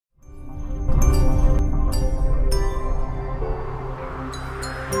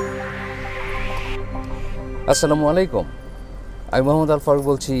আসসালামু আলাইকুম। আমি মোহাম্মদ আল-ফারুক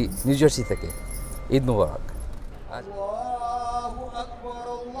বলছি নিউ জার্সি থেকে। ঈদ মুবারক।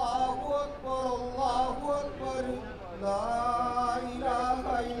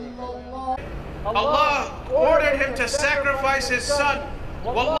 Allah ordered him to sacrifice his son.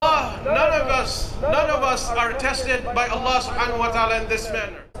 Wallah, none of us are tested by Allah subhanahu wa ta'ala in this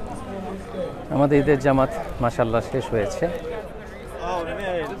manner. আমাদের ঈদের জামাত মাশাআল্লাহ শেষ হয়েছে।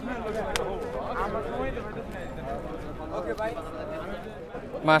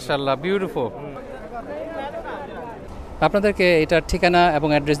 মাশাআল্লাহ, বিউটিফুল। আপনাদেরকে এটার ঠিকানা এবং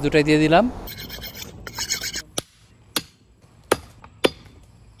অ্যাড্রেস দুটাই দিয়ে দিলাম।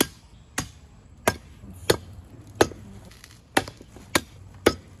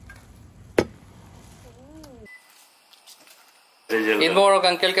 ঈদ মোবারক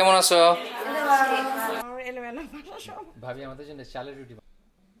আঙ্কেল, কেমন আছো? ভাবি আমাদের জন্য চালের রুটি।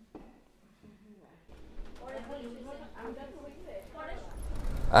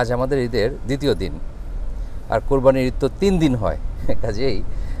 আজ আমাদের ঈদের দ্বিতীয় দিন, আর কোরবানির ঈদ তো 3 দিন হয়, কাজেই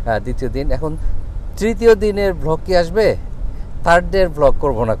দ্বিতীয় দিন। এখন তৃতীয় দিনের ভ্লগ কি আসবে? থার্ড ডের ভ্লগ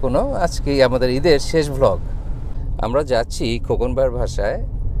করবো না কোনো, আজকেই আমাদের ঈদের শেষ ভ্লগ। আমরা যাচ্ছি খোকন ভাইয়ের ভাষায়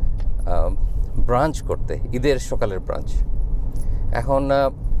ব্রাঞ্চ করতে, ঈদের সকালের ব্রাঞ্চ। এখন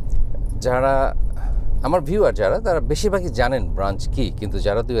যারা আমার ভিউয়ার তারা বেশিরভাগই জানেন ব্রাঞ্চ কি, কিন্তু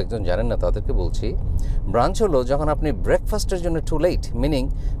যারা 2-1 জানেন না তাদেরকে বলছি, ব্রাঞ্চ হলো যখন আপনি ব্রেকফাস্টের জন্য টু লেট, মিনিং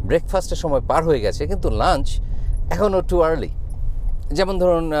ব্রেকফাস্টের সময় পার হয়ে গেছে কিন্তু লাঞ্চ এখনও টু আর্লি। যেমন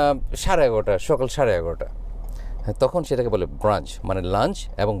ধরুন 11:30, সকাল 11:30, তখন সেটাকে বলে ব্রাঞ্চ, মানে লাঞ্চ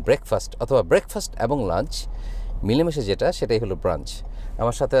এবং ব্রেকফাস্ট, অথবা ব্রেকফাস্ট এবং লাঞ্চ মিলেমিশে যেটা, সেটাই হলো ব্রাঞ্চ।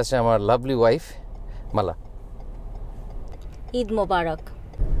 আমার সাথে আছে আমার লাভলি ওয়াইফ মালা। ঈদ মোবারক।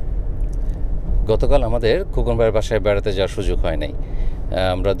 গতকাল আমাদের খোকন ভাইয়ের বাসায় বেড়াতে যাওয়ার সুযোগ হয় নাই।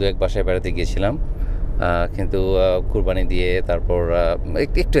 আমরা 2-1 বাসায় বেড়াতে গিয়েছিলাম, কিন্তু কুরবানি দিয়ে তারপর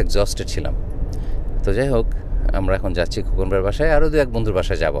একটু এক্সস্টেড ছিলাম। তো যাই হোক, আমরা এখন যাচ্ছি খোকন ভাইয়ের বাসায়, আরও 2-1 বন্ধুর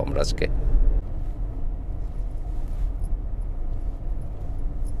বাসায় যাবো আমরা আজকে।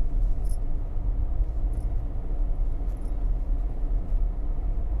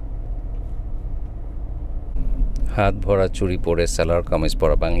 হাত ভরা চুড়ি পরে সালোয়ার কামিজ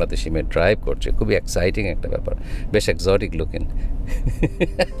পরা বাংলাদেশি মেয়ে ড্রাইভ করছে, খুবই এক্সাইটিং একটা ব্যাপার, বেশ এক্সোটিক লুকিং।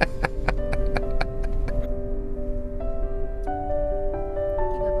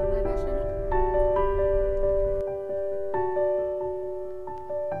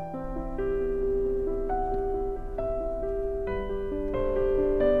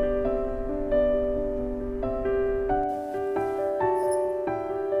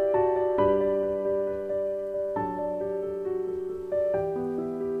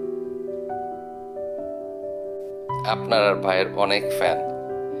 আপনার আর ভাইয়ের অনেক ফ্যান।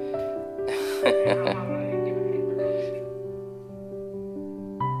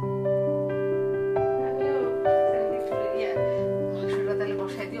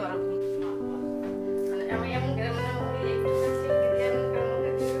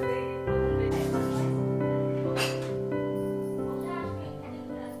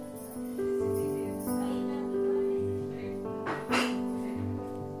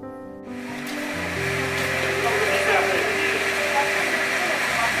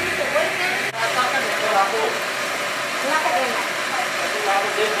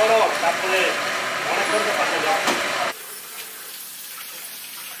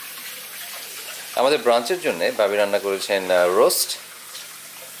 আমাদের ব্রাঞ্চের জন্য ভাবি রান্না করেছেন রোস্ট।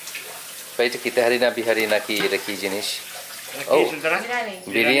 এটা কি তেহারি না বিহারি নাকি, এটা কি জিনিস? ও,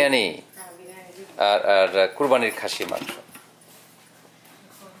 বিরিয়ানি আর কুরবানির খাসি মাংস।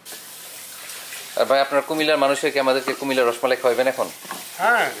 আর ভাই, আপনার কুমিল্লার মানুষকে আমাদেরকে কুমিল্লার রসমালাই খাওয়াবেন এখন?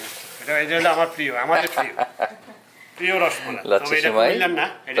 হ্যাঁ, এটা আমার প্রিয়, আমাদের প্রিয় রসমালাই। লাচ্ছি সেমাই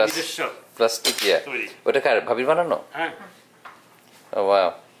প্লাস টিকিয়া। ওটা কার? ভাবির বানানো? হ্যাঁ।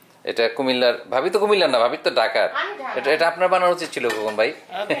 ওয়াও, এটা কুমিল্লার। ভাবি তো কুমিল্লার না, ভাবি তো ঢাকার। এটা আপনার বানানো উচিত ছিল খোকন ভাই।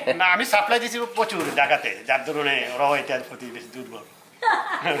 না, আমি সাপ্লাই দিয়েছি প্রচুর ঢাকাতে, যার ধরনে ওরাও এটার প্রতি বেশি দুর্বল।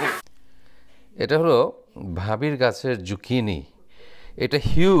 এটা হলো ভাবির গাছের জুকিনি। এটা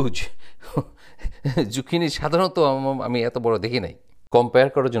হিউজ জুকিনি, সাধারণত আমি এত বড় দেখি নাই। কম্পেয়ার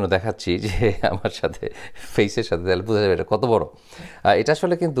করার জন্য দেখাচ্ছি যে আমার সাথে ফেসের সাথে, তাহলে বোঝা যাবে এটা কত বড়। এটা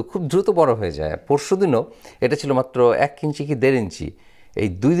আসলে কিন্তু খুব দ্রুত বড় হয়ে যায়। পরশু দিনও এটা ছিল মাত্র 1 ইঞ্চি কি 1.5 ইঞ্চি। এই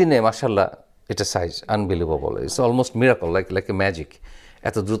 2 দিনে মাশাআল্লাহ এটা size unbelievable, it's almost miracle, like a magic.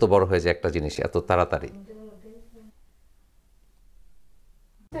 এত দ্রুত বড় হয়ে যায় একটা জিনিস, এত তাড়াতাড়ি।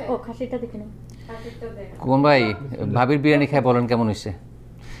 কোন ভাই, ভাবির বিরিয়ানি খাই বলেন কেমন হয়েছে?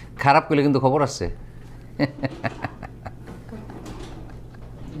 খারাপ করলে কিন্তু খবর আছে।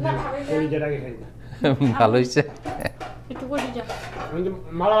 ভালো হয়েছে একটু করে যা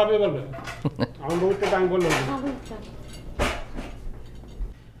মালা আপনি বলবেন আমার বউকে আমি বললাম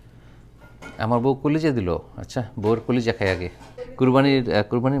আমার বউ কলিজা দিল আচ্ছা বউর কলিজা খাই আগে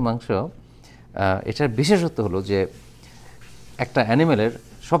কুরবানির মাংস এটার বিশেষত্ব হলো যে একটা অ্যানিমেলের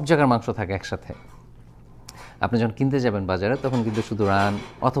সব জায়গার মাংস থাকে একসাথে আপনি যখন কিনতে যাবেন বাজারে তখন কিন্তু শুধু রান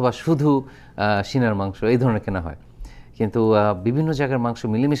অথবা শুধু সিনার মাংস এই ধরনের কেনা হয় কিন্তু বিভিন্ন জায়গার মাংস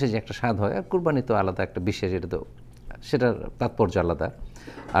মিলেমিশে যে একটা স্বাদ হয় আর কুরবানি তো আলাদা একটা বিশেষ এটা তো সেটার তাৎপর্য আলাদা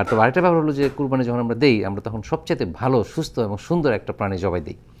আর তো আরেকটা ব্যাপার হলো যে কুরবানি যখন আমরা দেই আমরা তখন সবচেয়ে ভালো সুস্থ এবং সুন্দর একটা প্রাণী জবাই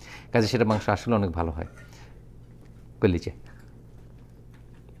দিই কাজে সেটা মাংস আসলে অনেক ভালো হয় কলিজা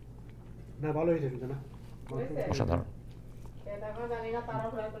না ভালো হয়েছে না অসাধারণ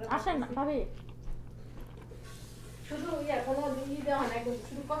আসেন না ভাবি শুধু কোনো দিয়ে দেওয়া না একদম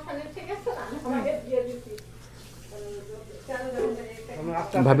শুধু কষানো ঠিক আছে না আমাকে দিয়ে দিচ্ছি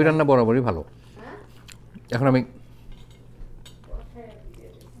ভাবি রান্না বরাবরই ভালো এখন আমি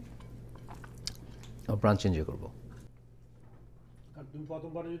প্রাণ চেঞ্জ করবো আর তুমি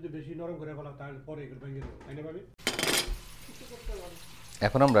প্রথমবার যদি বেশি নরম করে ফেলা তাহলে পরে এগুলো ভেঙে দেবো তাই না ভাবি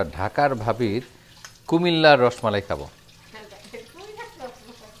এখন আমরা ঢাকার ভাবির কুমিল্লার রসমালাই খাবো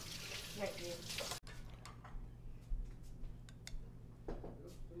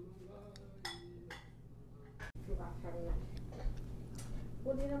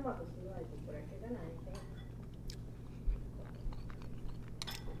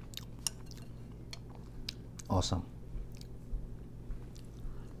Awesome.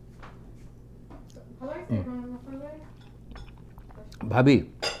 ভাবি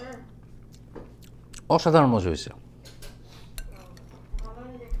অসাধারণ মজা হয়েছে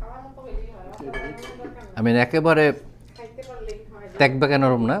আমি একেবারে ত্যাগবাগা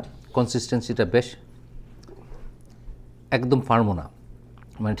নরম না কনসিস্টেন্সিটা বেশ একদম ফার্মও না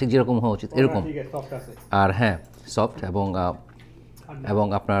মানে ঠিক যেরকম হওয়া উচিত এরকম আর হ্যাঁ সফট এবং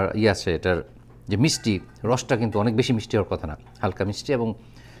আপনার আছে এটার যে মিষ্টি রসটা কিন্তু অনেক বেশি মিষ্টি হওয়ার কথা না হালকা মিষ্টি এবং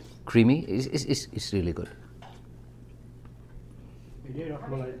ক্রিমি ইস রিয়েলি গুড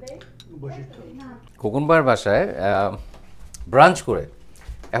খোকন ভাইয়ের বাসায় ব্রাঞ্চ করে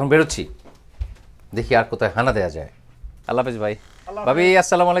এখন বেরোচ্ছি দেখি আর কোথায় হানা দেওয়া যায় আল্লাহ হাফেজ ভাই ভাবি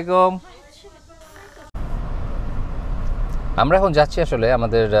আসসালামু আলাইকুম আমরা এখন যাচ্ছি আসলে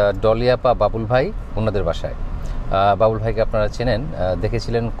আমাদের ডলিয়াপা বাবুল ভাই ওনাদের বাসায় বাবুল ভাইকে আপনারা চেনেন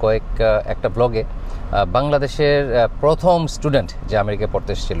দেখেছিলেন একটা ব্লগে বাংলাদেশের প্রথম স্টুডেন্ট যে আমেরিকায়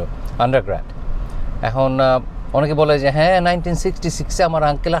পড়তে এসেছিল আন্ডারগ্র্যাড এখন অনেকে বলে যে হ্যাঁ 1966-এ আমার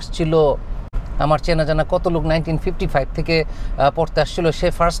আঙ্কেল আসছিল আমার চেনা জানা কত লোক 1955 থেকে পড়তে আসছিল সে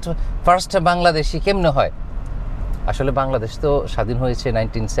ফার্স্ট বাংলাদেশি কেমনে হয় আসলে বাংলাদেশ তো স্বাধীন হয়েছে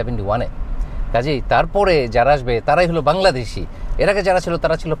 1971-এ কাজেই তারপরে যারা আসবে তারাই হলো বাংলাদেশি এর আগে যারা ছিল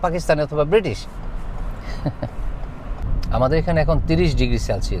তারা ছিল পাকিস্তানি অথবা ব্রিটিশ আমাদের এখানে এখন 30 ডিগ্রি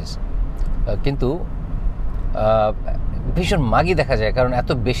সেলসিয়াস কিন্তু ভীষণ মাগি দেখা যায় কারণ এত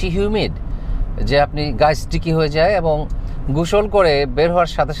বেশি হিউমিড যে আপনি গায়ে স্টিকি হয়ে যায় এবং গোসল করে বের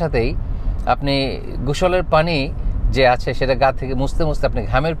হওয়ার সাথে সাথেই আপনি গোসলের পানি যে আছে সেটা গা থেকে মুছতে মুছতে আপনি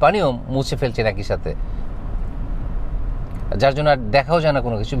ঘামের পানিও মুছে ফেলছেন একই সাথে যার জন্য আর দেখাও যায় না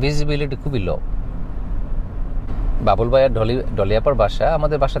কোনো কিছু ভিজিবিলিটি খুবই লো বাবুল ভাই আর ডলিয়াপার বাসা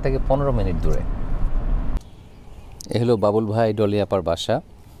আমাদের বাসা থেকে 15 মিনিট দূরে এ হলো বাবুল ভাই ডলিয়াপার বাসা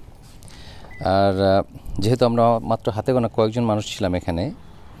আর যেহেতু আমরা মাত্র হাতে গোনা কয়েকজন মানুষ ছিলাম এখানে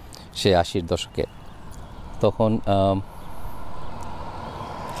সে 80-এর দশকে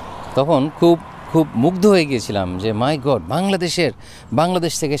তখন খুব মুগ্ধ হয়ে গিয়েছিলাম যে মাই গড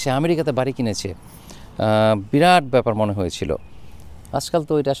বাংলাদেশ থেকে সে আমেরিকাতে বাড়ি কিনেছে বিরাট ব্যাপার মনে হয়েছিল আজকাল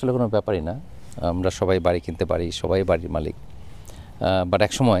তো এটা আসলে কোনো ব্যাপারই না আমরা সবাই বাড়ি কিনতে পারি সবাই বাড়ির মালিক বাট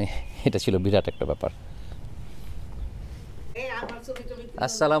এক সময় এটা ছিল বিরাট একটা ব্যাপার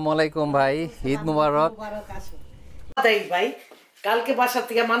আসসালামু আলাইকুম ভাই ঈদ মুবারক ভাই কালকে বাসা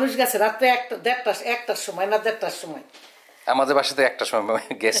থেকে মানুষ গেছে রাত্রে 1টার সময় না 1:30টার সময় আমাদের বাসাতে একটা সময়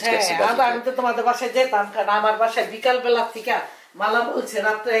গেস্ট গেছে আমি তো তোমাদের বাসায় যেতাম কারণ আমার বাসায় বিকাল বেলা থেকে মালা বলছে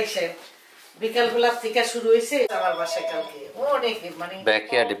রাত্রে এসে বিকাল বেলা থেকে শুরু হয়েছে আমার বাসায় কালকে অনেক মানে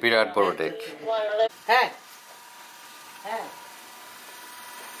ব্যাকইয়ার্ডে বিরাট বড় ডেক হ্যাঁ হ্যাঁ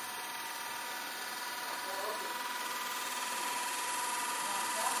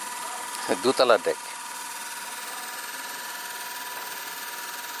দোতলা ডেক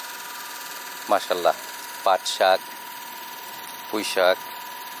মাশাআল্লাহ পাট শাক পুঁই শাক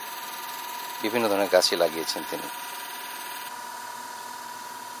বিভিন্ন ধরনের গাছই লাগিয়েছেন তিনি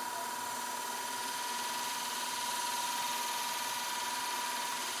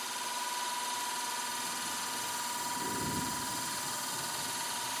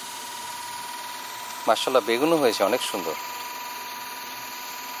মাশাআল্লাহ বেগুনও হয়েছে অনেক সুন্দর।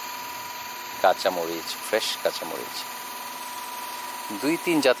 কাঁচামরিচ, ফ্রেশ কাঁচামরিচ,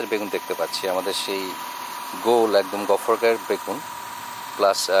 2-3 জাতের বেগুন দেখতে পাচ্ছি। আমাদের সেই গোল একদম গফরগাঁয়ের বেগুন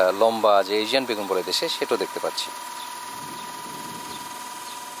প্লাস লম্বা যে এশিয়ান বেগুন বলে দেশে, সেটাও দেখতে পাচ্ছি।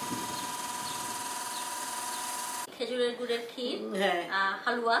 খেজুরের গুড়ের ক্ষীর, হ্যাঁ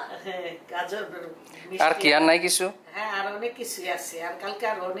হালুয়া, হ্যাঁ গাজর, আর কি আর নাই কিছু? হ্যাঁ আর অনেক কিছু আছে, আর কালকে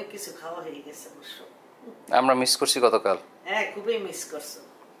আর অনেক কিছু খাওয়া হয়ে গেছে অবশ্য। আমরা মিস করছি গতকাল। হ্যাঁ খুবই মিস করছো,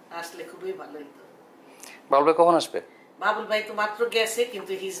 আসলে খুবই ভালো হইতো। বাবুল ভাই কখন আসবে? বাবুল ভাই তো মাত্র গেছে,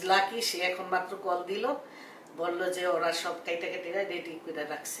 কিন্তু হিজ লাকি সে এখন মাত্র কল দিল, বললো যে ওরা সব কাইটা কেটে রেডি করে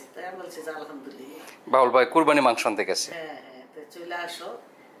রাখছে। তাই আমি বলছি যে আলহামদুলিল্লাহ। বাবুল ভাই কুরবানি মাংস আনতে গেছে। হ্যাঁ হ্যাঁ, তো চলে আসো,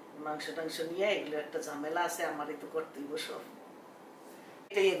 মাংস টাংস নিয়ে, এগুলো একটা ঝামেলা আছে আমারই তো করতেই বসো।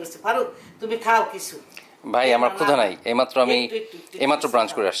 এটাই বলছি ফারুক তুমি খাও কিছু। ভাই আমার ক্ষুধা নাই, এইমাত্র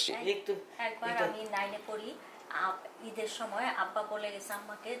ব্রাঞ্চ করে আসছি। একটু একবার আমি 9-এ পড়ি, ঈদের সময় আব্বা বলে গেছে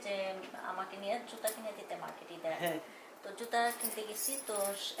আমাকে যে আমাকে নিয়ে জুতা কিনে দিতে মার্কেটে ঈদের আগে। তো জুতা কিনতে গেছি তো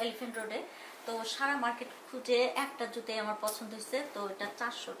এলিফ্যান্ট রোডে, তো সারা মার্কেট খুঁজে একটা জুতাই আমার পছন্দ হয়েছে, তো এটা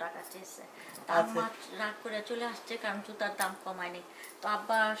 400 টাকা চেয়েছে। আম্মা রাগ করে চলে আসছে, কারণ জুতার দাম কমায়নি। তো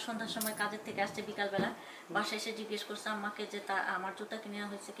আব্বা সন্ধ্যার সময় কাজের থেকে আসছে বিকালবেলা, বাসায় এসে জিজ্ঞেস করছে আম্মাকে যে আমার জুতা কিনে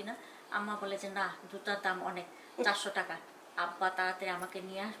হয়েছে কিনা। আম্মা বলে যে না, জুতার দাম অনেক, 400 টাকা। আব্বা তাড়াতাড়ি আমাকে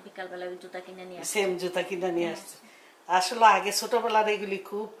নিয়ে বিকালবেলা ওই জুতা কিনে নিয়ে আসছে। সেম জুতা কিনে নিয়ে আসছে। আসলে আগে ছোটবেলার এগুলি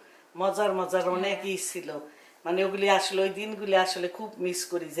খুব মজার মজার অনেকই ছিল, মানে ওগুলি আসলে ওই দিনগুলি আসলে খুব মিস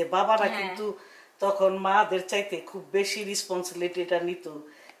করি, যে বাবারা কিন্তু তখন মাদের চাইতে খুব বেশি রেসপন্সিবিলিটিটা নিত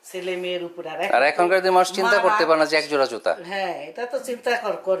ছেলে মেয়ের উপর। আর এখনকার দিনে মানুষ চিন্তা করতে পারে না যে এক জোড়া জুতা। হ্যাঁ এটা তো চিন্তা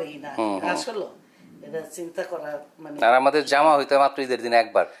করেই না আসলে, এটা চিন্তা করা মানে। আর আমাদের জামা হইতো মাত্র ঈদের দিন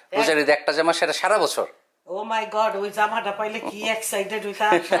একবার, রোজার ঈদে একটা জামা, সেটা সারা বছর। ও মাই গড, ওই জামাটা পাইলে কি এক্সাইটেড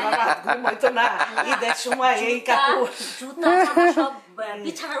হইতাম, সারা রাত ঘুম হইতো না ঈদের সময়। এই কাপড় জুতা জামা সব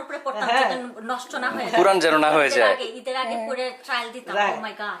বিছানার উপরে পড়তাম যাতে নষ্ট না হয়ে যায়, পুরান যেন না হয়ে যায়। ঈদের আগে করে ট্রায়াল দিতাম। ও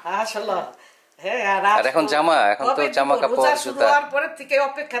মাই গড আসলে। হ্যাঁ আর এখন জামা, এখন তো জামা কাপড় জুতা পরে থেকে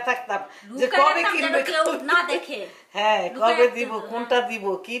অপেক্ষা থাকতাম যে কবে কিনবে, কেউ না দেখে। হ্যাঁ কবে দিব, কোনটা দিব,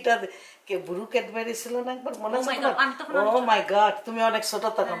 কিটা কে ব্রু ক্যাডবেরি ছিল না একবার মনে আছে? ও মাই গড, তুমি অনেক ছোট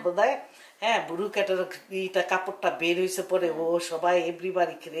তখন বোধহয়। হ্যাঁ ব্রু ক্যাটের ইটা কাপড়টা বের হইছে পরে ও সবাই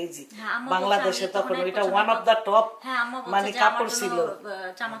এভরিবাডি ক্রেজি। বাংলাদেশে তখন ওইটা ওয়ান অফ দা টপ মানে কাপড় ছিল।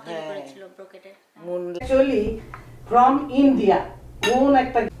 অ্যাকচুয়ালি ফ্রম ইন্ডিয়া কোন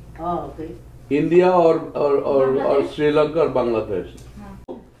একটা इंडिया और श्रीलंका और बांग्लादेश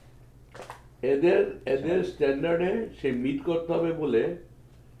এদের স্ট্যান্ডার্ডে সে মিট করতে হবে বলে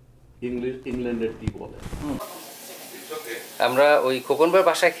ইংল্যান্ডের টি বলে। আমরা ওই খোকন ভাইয়ের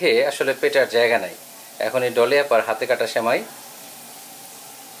বাসায় খেয়ে আসলে পেটার জায়গা নাই। এখন এই ডলিয়া পার হাতে কাটা সেমাই,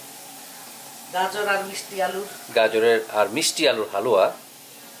 গাজরের আর মিষ্টি আলুর হালুয়া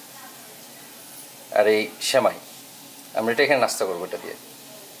আর এই সেমাই, আমরা এটা এখানে নাস্তা করবো এটা দিয়ে।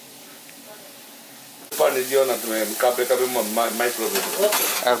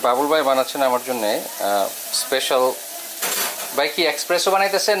 আর বাবুল ভাই বানাচ্ছেন আমার জন্য স্পেশাল। ভাই কি এক্সপ্রেসো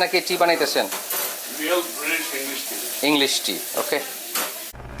বানাইতেছেন নাকি টি বানাইতেছেন? ইংলিশ টি। ওকে,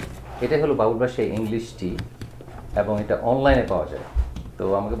 এটাই হলো বাবুল ভাই সেই ইংলিশ টি, এবং এটা অনলাইনে পাওয়া যায়। তো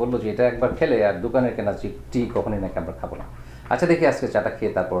আমাকে বললো যে এটা একবার খেলে আর দোকানের কেনা টি কখনই নাকি আমরা খাবো না। আচ্ছা দেখি আজকে চাটা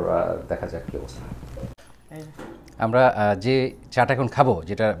খেয়ে তারপর দেখা যাক কি অবস্থা। আমরা যে চাটা এখন খাবো,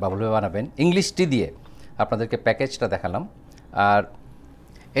 যেটা বাবুল ভাই বানাবেন ইংলিশ টি দিয়ে, আপনাদেরকে প্যাকেজটা দেখালাম। আর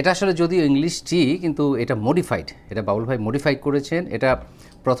এটা আসলে যদিও ইংলিশ টি, কিন্তু এটা মডিফাইড, এটা বাবুল ভাই মডিফাই করেছেন। এটা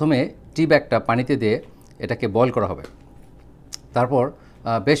প্রথমে টি ব্যাগটা পানিতে দিয়ে এটাকে বয়েল করা হবে, তারপর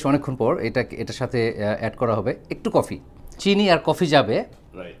বেশ অনেকক্ষণ পর এটার সাথে অ্যাড করা হবে একটু কফি, চিনি আর কফি যাবে,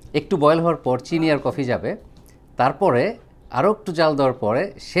 একটু বয়েল হওয়ার পর চিনি আর কফি যাবে, তারপরে আরও একটু জাল দেওয়ার পরে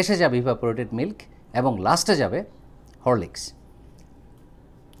শেষে যাবে ইভাপোরেটেড মিল্ক, এবং লাস্টে যাবে হরলিক্স,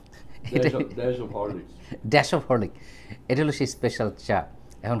 ড্যাশ অফ হরলিক্স। এটা হলো সেই স্পেশাল চা।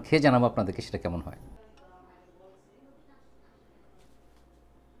 এখন খেয়ে জানাবো আপনাদেরকে সেটা কেমন হয়।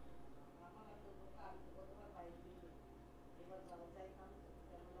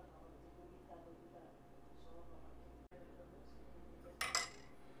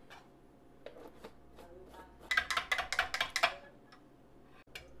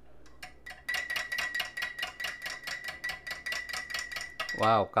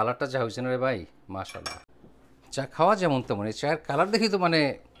 ওয়াও, কালারটা যা হয়েছে না রে ভাই, মাশাআল্লাহ। চা খাওয়া যেমন তেমন, এই চায়ের কালার দেখি তো মানে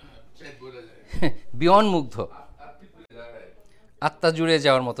বিয়ন মুগ্ধ, আত্মা জুড়ে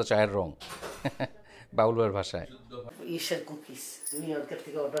যাওয়ার মতো চায়ের রং। বাউল ভাইয়ের ভাষায় ইশার কুকিজ নিউ ইয়র্কের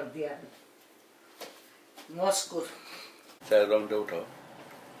থেকে অর্ডার দিয়ে মস্কোর চায়ের রংটা উঠাও।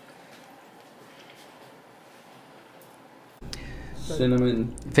 cinnamon.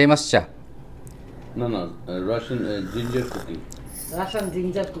 ফেমাস চা। No, Russian ginger cookie. Russian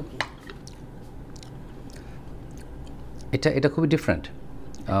ginger cookie. এটা খুবই ডিফারেন্ট।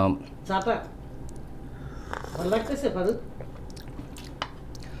 চাটা ভালো লাগতেছে ফারুক?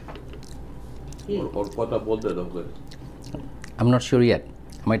 ওর কথা বলতে দাও। I am not sure yet.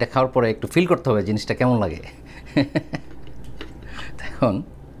 আমার এটা খাওয়ার পরে একটু ফিল করতে হবে জিনিসটা কেমন লাগে। এখন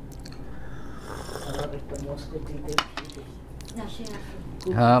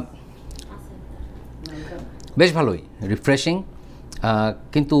হ্যাঁ, বেশ ভালোই, রিফ্রেশিং,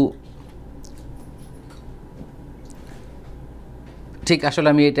 কিন্তু ঠিক আসলে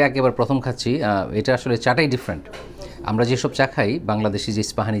আমি এটা একেবারে প্রথম খাচ্ছি। এটা আসলে চাটাই ডিফারেন্ট। আমরা যেসব চা খাই বাংলাদেশি, যে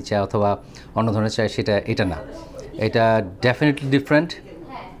ইস্পাহানি চা অথবা অন্য ধরনের চা, এটা না, এটা ডেফিনেটলি ডিফারেন্ট।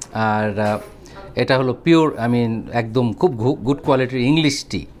 আর এটা হলো পিওর, একদম খুব গুড কোয়ালিটির ইংলিশ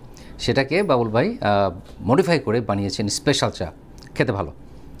টি, সেটাকে বাবুল ভাই মডিফাই করে বানিয়েছেন স্পেশাল চা, খেতে ভালো।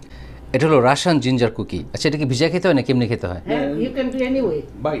 এটা হলো রাশিয়ান জিঞ্জার কুকি। আচ্ছা, এটা কি ভিজা খেতে হয় না কেমনি খেতে হয়?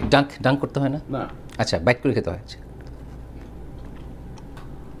 ডাঙ্ক করতে হয় না? আচ্ছা, বাইট করে খেতে হয়।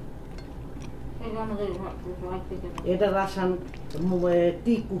 এটা রাশিয়ান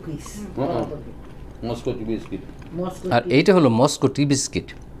টি কুকিজ, মস্কো টি বিস্কিট। আর এইটা হলো মস্কো টি বিস্কিট।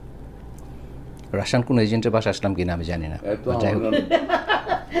 রাশিয়ান কোন এজেন্টের বাসা আসলাম কিনা আমি জানি না।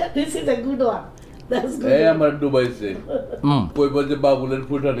 This is a good one. That's good. এই আমার ডুবাইছে। কইবা যে বাবুলের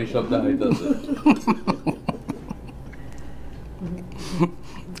ফুটানি শব্দ হইতাছে।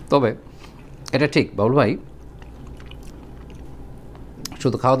 তবে এটা ঠিক বাবুল ভাই,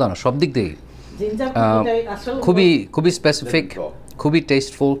 শুধু খাওয়া দাওয়া না, সব দিক দিয়ে খুবই স্পেসিফিক, খুবই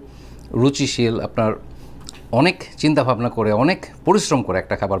টেস্টফুল, রুচিশীল। আপনার অনেক চিন্তা ভাবনা করে, অনেক পরিশ্রম করে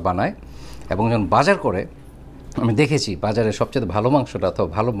একটা খাবার বানায়, এবং যখন বাজার করে, আমি দেখেছি বাজারে সবচেয়ে ভালো মাংসটা অথবা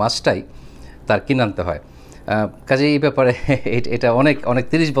ভালো মাছটাই তার কিনে আনতে হয়। কাজে এই ব্যাপারে এটা অনেক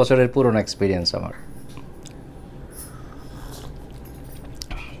 30 বছরের পুরনো এক্সপিরিয়েন্স আমার।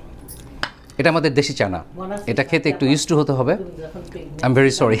 এটা আমাদের দেশি চা না, এটা খেতে একটু ইউজ টু হতে হবে। I am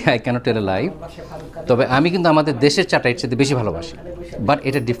very sorry, I cannot টেল এ লাই। তবে আমি কিন্তু আমাদের দেশের চাটা এর চেয়ে বেশি ভালোবাসি। বাট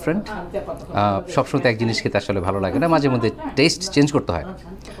এটা ডিফারেন্ট। সবসময় তো এক জিনিস খেতে আসলে ভালো লাগে না, মাঝে মধ্যে টেস্ট চেঞ্জ করতে হয়।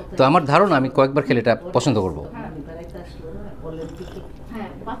 তো আমার ধারণা আমি কয়েকবার খেলে এটা পছন্দ করব।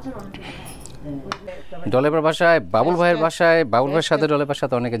 ডলেবার বাসায়, বাবুল ভাইয়ের বাসায়, বাবুল ভাইয়ের সাথে ডলেবার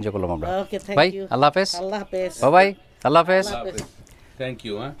সাথে অনেক এনজয় করলাম আমরা। ভাই আল্লাহ হাফেজ। বাই, আল্লাহ হাফেজ। Thank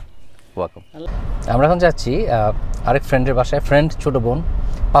you. ওয়েলকাম। আমরা এখন যাচ্ছি আরেক ফ্রেন্ডের বাসায়, ফ্রেন্ড ছোটো বোন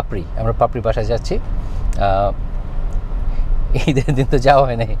পাপড়ি। আমরা পাপড়ির বাসায় যাচ্ছি। ঈদের দিন তো যাওয়া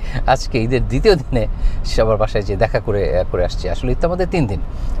হয় নাই, আজকে ঈদের দ্বিতীয় দিনে সবার বাসায় যে দেখা করে আসছি। আসলে ঈদ তো আমাদের 3 দিন,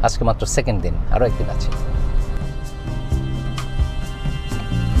 আজকে মাত্র সেকেন্ড দিন, আরও একদিন আছে।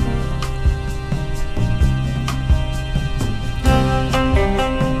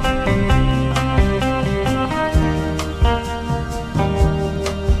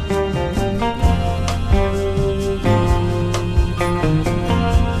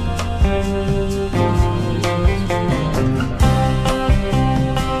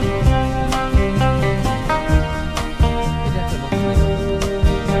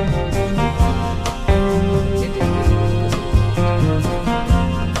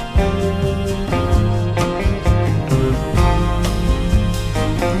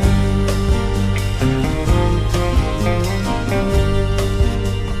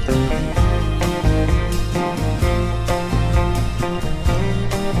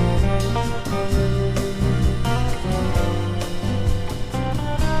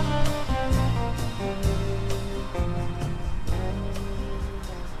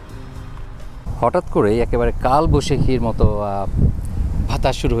 হঠাৎ করেই একেবারে কাল বৈশাখীর মতো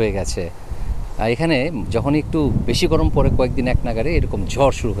বাতাস শুরু হয়ে গেছে। এখানে যখন একটু বেশি গরম পড়ে কয়েকদিন এক নাগারে এরকম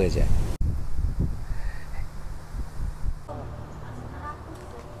ঝড় শুরু হয়ে যায়।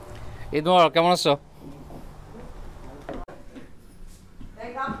 ঈদ মোবারক, কেমন আছো?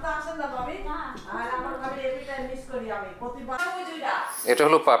 এটা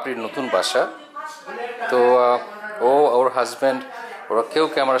হলো পাপড়ির নতুন বাসা। তো ওর হাজব্যান্ড, ওরা কেউ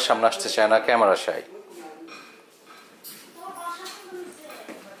ক্যামেরার সামনে আসতে চায় না, ক্যামেরা চাই।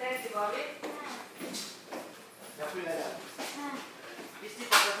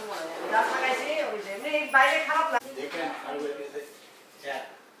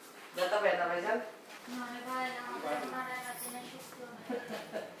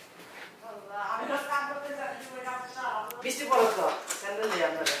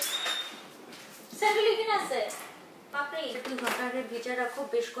 ভিজা রাখো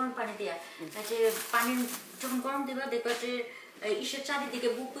বেশ গরম পানি দিয়া, যে পানি যখন গরম দিবা দেখবা যে ইসের চারিদিকে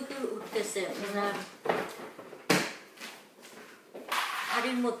বুক উঠতেছে।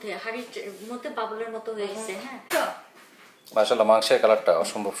 হাড়ির মধ্যে বাবলের মতো হয়ে গেছে। হ্যাঁ মাশাআল্লাহ, মাংসের কালারটা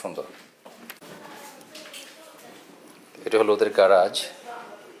অসম্ভব সুন্দর। এটা হলো ওদের গ্যারাজ।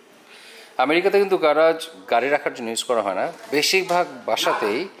 আমেরিকাতে কিন্তু গ্যারাজ গাড়ি রাখার জন্য ইউজ করা হয় না, বেশিরভাগ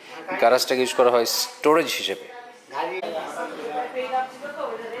বাসাতেই গ্যারাজটাকে ইউজ করা হয় স্টোরেজ হিসেবে।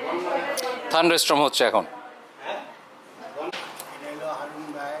 থান্ডারস্টর্ম হচ্ছে এখন।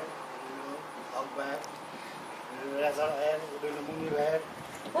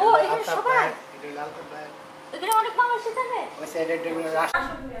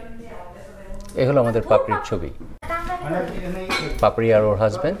 এ হলো আমাদের পাপড়ির ছবি, পাপড়ি আর ওর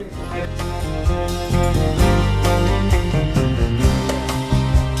হাজবেন্ড।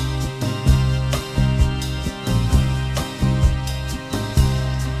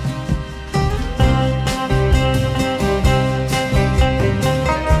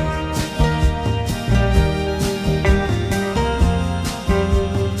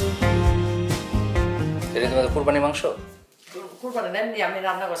 এটা তোমাদের কুরবানি মাংস? কুরবানি এমনি আমি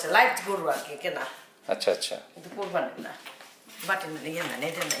রান্না করছি, লাইট গরু আর কি কেনা। আচ্ছা আচ্ছা, কিন্তু কুরবানি না, বাটি না, ইয়ে না,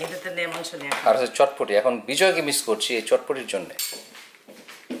 এটা না, এটাতে নিয়ে মাংস নিয়ে। আর হচ্ছে চটপটি। এখন বিজয়কে মিস করছি এই চটপটির জন্য।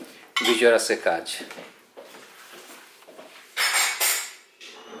 বিজয়ের আছে কাজ।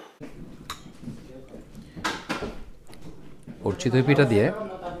 উচ্ছি দই পিঠা দিয়ে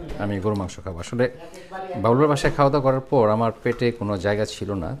আমি গরু মাংস খাবো। আসলে বাবুলের বাসায় খাওয়া দাওয়া করার পর আমার পেটে কোনো জায়গা ছিল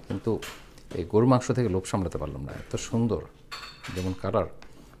না, কিন্তু এই গরু মাংস থেকে লোভ সামলাতে পারলাম না। এত সুন্দর, যেমন কালার,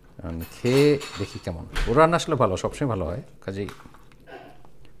 খেয়ে দেখি কেমন। ওর রান্না আসলে ভালো, সবসময় ভালো হয়, কাজেই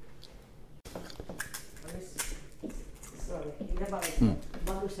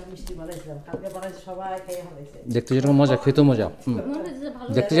দেখতে যেরকম মজা, খেতেও মজা।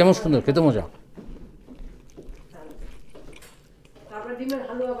 দেখতে যেমন সুন্দর, খেতে মজা।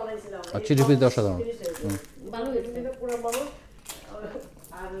 আর চিলি পিস অসাধারণ।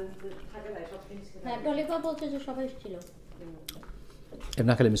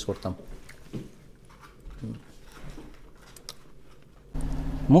 না খেলে মিস করতাম।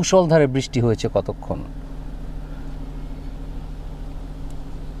 মুষলধারে বৃষ্টি হয়েছে কতক্ষণ।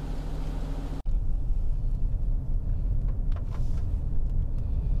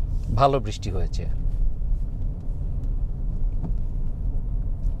 ভালো বৃষ্টি হয়েছে।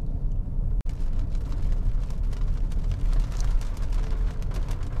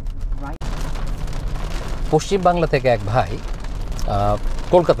 পশ্চিম বাংলা থেকে এক ভাই,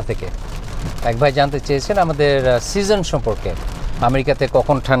 কলকাতা থেকে এক ভাই জানতে চেয়েছেন আমাদের সিজন সম্পর্কে। আমেরিকাতে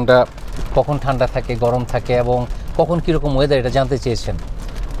কখন ঠান্ডা থাকে, গরম থাকে এবং কখন কীরকম ওয়েদার, এটা জানতে চেয়েছেন।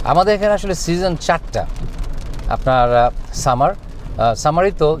 আমাদের এখানে আসলে সিজন 4টা। আপনার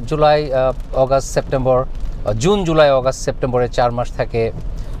সামারই তো July, August, September, June, July, August, সেপ্টেম্বরে 4 মাস থাকে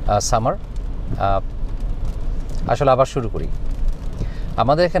সামার। আসলে আবার শুরু করি।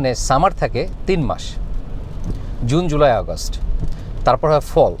 আমাদের এখানে সামার থাকে 3 মাস, জুন, জুলাই, আগস্ট। তারপর হয়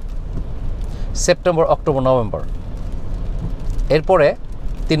ফল, সেপ্টেম্বর, অক্টোবর, নভেম্বর। এরপরে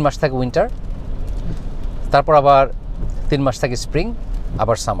 3 মাস থাকে উইন্টার। তারপর আবার 3 মাস থাকে স্প্রিং,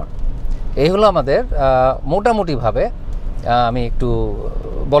 আবার সামার। এই হলো আমাদের মোটামুটিভাবে, আমি একটু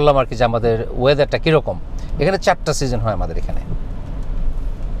বললাম আর কি যে আমাদের ওয়েদারটা কীরকম। এখানে 4টা সিজন হয় আমাদের এখানে।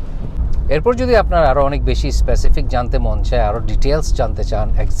 এরপর যদি আপনার আরও অনেক বেশি স্পেসিফিক জানতে মন চায়, আরও ডিটেলস জানতে চান,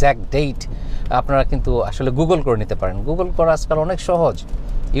 এক্স্যাক্ট ডেট, আপনারা কিন্তু আসলে গুগল করে নিতে পারেন। গুগল করা আজকাল অনেক সহজ।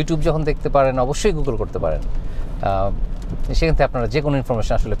 ইউটিউব যখন দেখতে পারেন, অবশ্যই গুগল করতে পারেন। সেখান থেকে আপনারা যে কোনো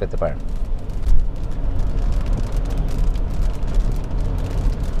ইনফরমেশন আসলে পেতে পারেন।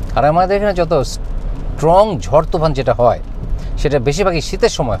 আর আমাদের এখানে যত স্ট্রং ঝড় তুফান যেটা হয়, সেটা বেশিরভাগই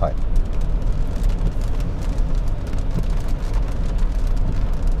শীতের সময় হয়।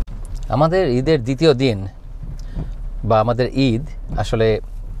 আমাদের ঈদের দ্বিতীয় দিন বা আমাদের ঈদ আসলে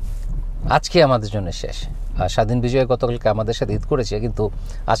আজকে আমাদের জন্য শেষ। স্বাধীন বিজয় গতকালকে আমাদের সাথে ঈদ করেছে, কিন্তু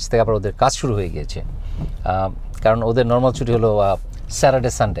আজ থেকে আবার ওদের কাজ শুরু হয়ে গিয়েছে। কারণ ওদের নর্মাল ছুটি হলো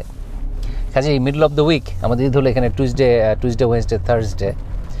স্যাটারডে, সানডে। কাজেই মিডল অফ দ্য উইক আমাদের ঈদ হলো এখানে টুইসডে, ওয়েডনেসডে, থার্সডে।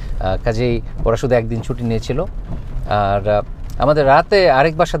 কাজেই ওরা শুধু একদিন ছুটি নিয়েছিল। আর আমাদের রাতে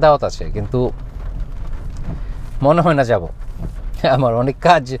আরেক বাসা দাওয়াত আছে, কিন্তু মনে হয় না যাব। আমার অনেক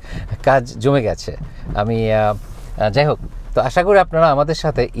কাজ জমে গেছে। আমি যাই হোক, তো আশা করি আপনারা আমাদের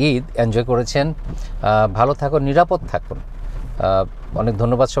সাথে ঈদ এনজয় করেছেন। ভালো থাকুন, নিরাপদ থাকুন। অনেক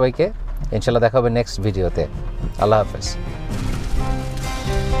ধন্যবাদ সবাইকে। ইনশাল্লাহ দেখা হবে নেক্সট ভিডিওতে। আল্লাহ হাফেজ।